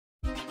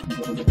Hello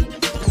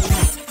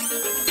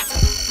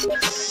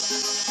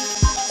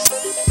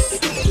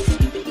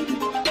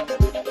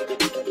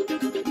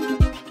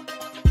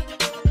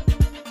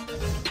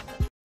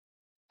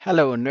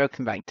and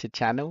welcome back to the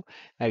channel.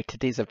 Now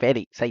today's a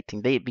very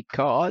exciting day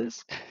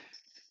because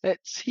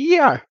it's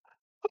here.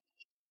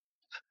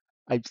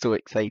 I'm so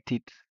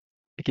excited.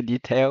 Can you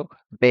tell?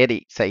 Very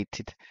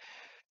excited.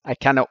 I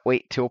cannot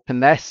wait to open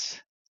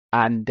this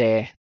and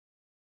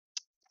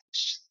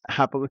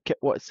have a look at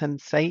what's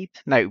inside.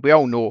 Now we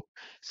all know,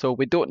 so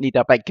we don't need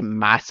a big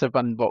massive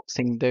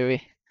unboxing, do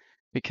we?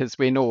 Because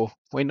we know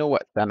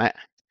what's in it.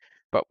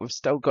 But we've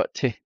still got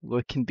to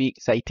look and be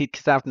excited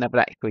because I've never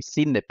actually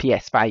seen the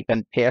PS5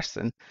 in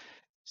person.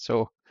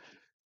 So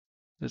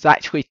there's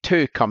actually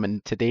two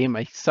coming today.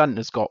 My son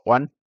has got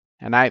one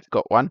and I've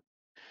got one.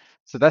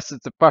 So this is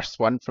the first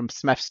one from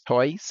Smith's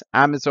Toys.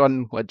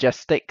 Amazon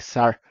Logistics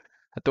are,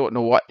 I don't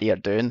know what they are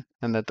doing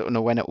and I don't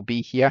know when it will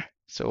be here.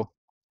 So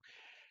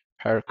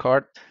power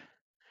cord,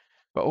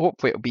 but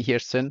hopefully it'll be here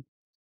soon.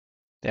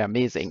 The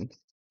amazing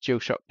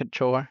DualShock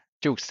controller,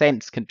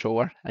 DualSense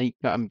controller.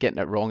 I'm getting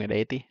it wrong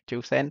already.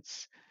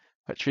 DualSense,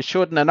 which we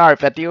showed in our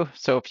video.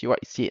 So if you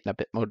want to see it in a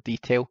bit more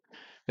detail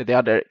with the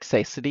other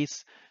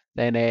accessories,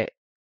 then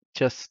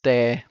just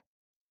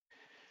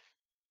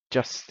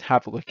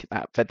have a look at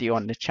that video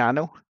on the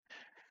channel.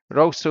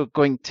 We're also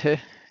going to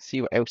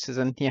see what else is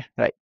in here.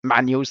 Right,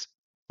 manuals.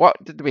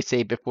 What did we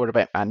say before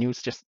about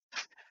manuals? Just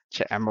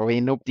check them away.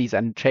 Nobody's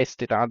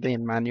interested, are they,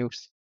 in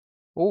manuals?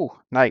 Oh,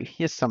 now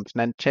here's something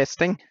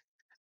interesting.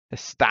 The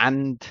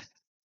stand.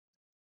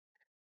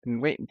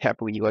 Been waiting to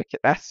have a wee look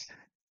at this.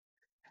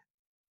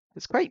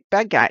 It's quite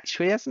big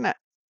actually, isn't it?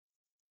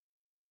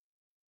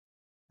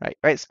 Right,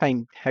 let's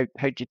find how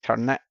do you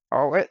turn it.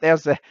 Oh,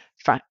 there's the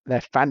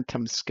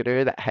phantom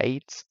screw that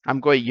hides.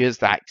 I'm going to use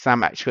that because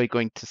I'm actually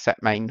going to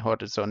set mine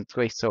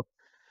horizontally, so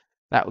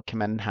that will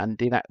come in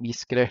handy, that wee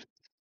screw.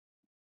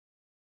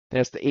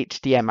 There's the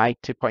HDMI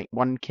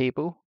 2.1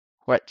 cable,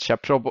 which I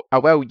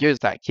will use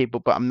that cable,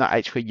 but I'm not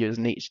actually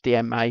using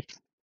HDMI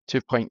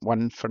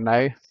 2.1 for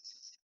now.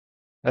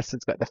 This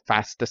has got the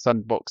fastest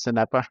unboxing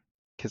ever,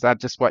 because I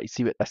just want to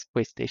see what this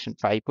PlayStation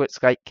 5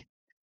 looks like.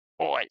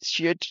 Oh, it's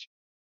huge.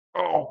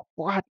 Oh,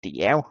 what the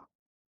hell.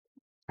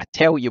 I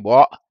tell you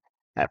what,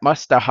 it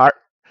must have hurt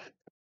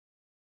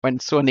when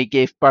Sony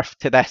gave birth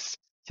to this,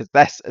 because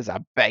this is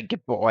a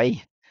big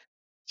boy.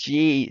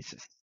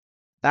 Jesus,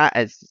 that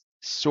is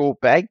so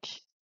big.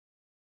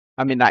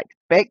 I mean, I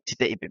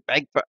expected it to be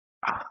big, but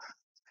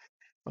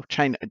I'm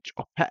trying to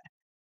drop it.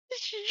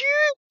 It's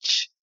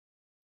huge.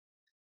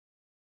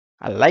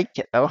 I like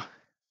it though.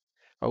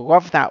 I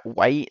love that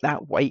white.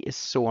 That white is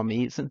so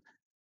amazing.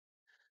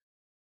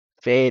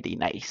 Very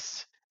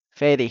nice.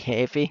 Very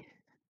heavy.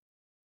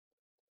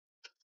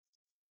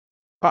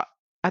 But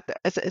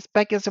is it as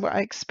big as what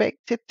I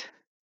expected?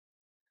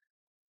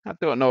 I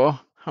don't know.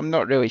 I'm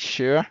not really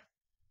sure.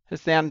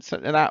 Is the answer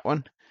to that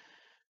one?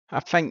 I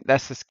think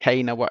this is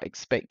kind of what I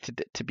expected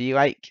it to be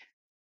like.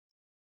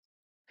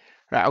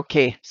 Right,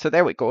 okay, so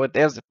there we go.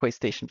 There's the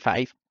PlayStation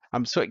 5.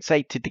 I'm so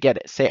excited to get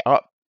it set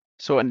up.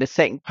 So in the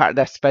second part of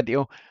this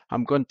video,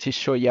 I'm going to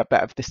show you a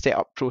bit of the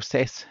setup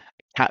process,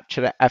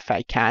 capture it if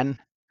I can.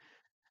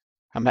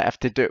 I might have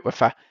to do it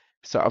with a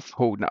sort of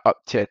holding it up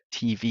to a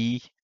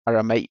TV, or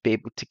I might be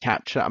able to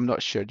capture it. I'm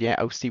not sure yet.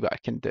 I'll see what I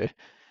can do.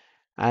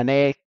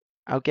 And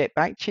I'll get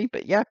back to you.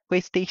 But yeah,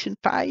 PlayStation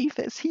 5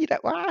 is here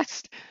at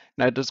last.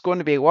 Now there's going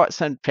to be lots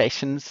of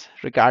impressions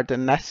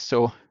regarding this,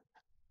 so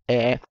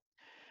I'm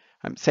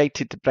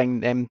excited to bring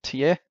them to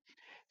you.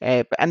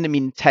 But in the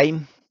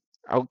meantime,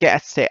 I'll get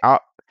us set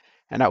up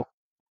and I'll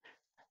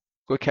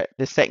look at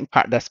the second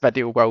part of this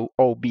video will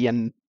all be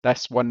in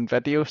this one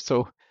video.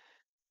 So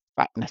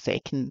back in a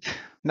second.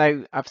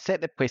 Now I've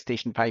set the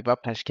PlayStation 5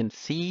 up, as you can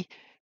see.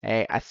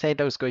 I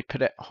said I was going to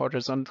put it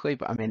horizontally,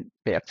 but I meant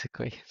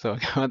vertically, so I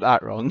got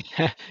that wrong.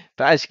 But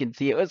as you can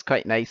see, it was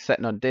quite nice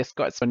sitting on disk.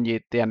 Got on you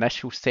the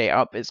initial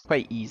setup. It's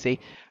quite easy.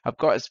 I've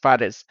got as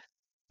far as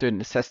doing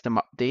the system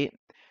update,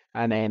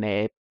 and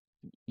then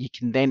you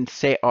can then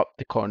set up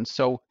the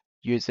console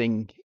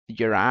using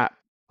your app,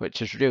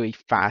 which is really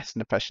fast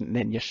and efficient, and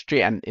then you're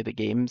straight into the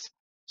games.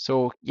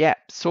 So yeah,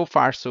 so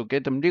far so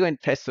good. I'm really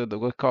interested with the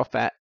look of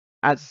it.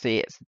 As I say,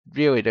 it's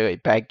really, really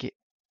big.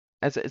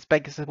 Is it as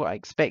big as what I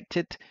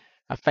expected?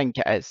 I think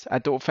it is. I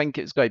don't think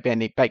it's going to be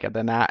any bigger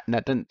than that, and I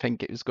didn't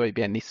think it was going to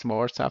be any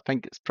smaller, so I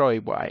think it's probably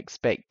what I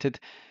expected.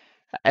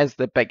 It is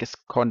the biggest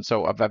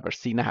console I've ever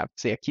seen, I have to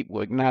say. I keep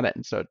looking at it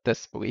and sort of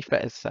disbelief.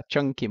 It is a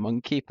chunky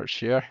monkey for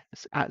sure.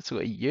 It's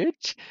absolutely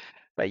huge.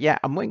 But yeah,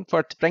 I'm looking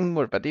forward to bringing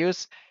more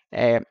videos.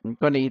 I'm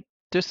going to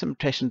do some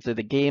impressions of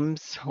the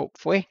games,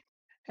 hopefully,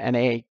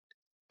 and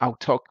I'll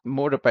talk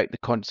more about the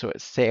console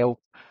itself,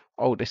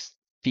 all the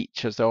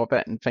features of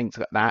it and things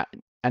like that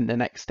in the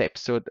next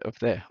episode of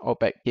the All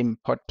About Game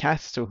podcast.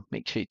 So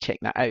make sure you check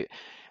that out.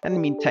 In the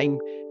meantime,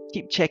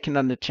 keep checking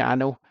on the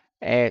channel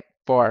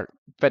for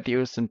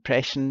videos,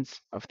 impressions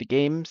of the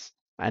games,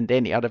 and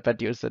any other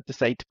videos I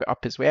decide to put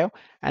up as well.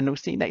 And I'll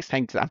see you next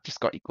time because I've just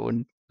got to go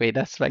and with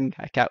this thing.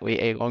 I can't wait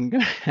any longer.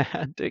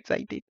 I'm too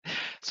excited.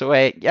 So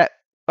yeah,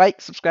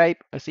 like, subscribe.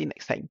 I'll see you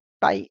next time.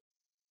 Bye.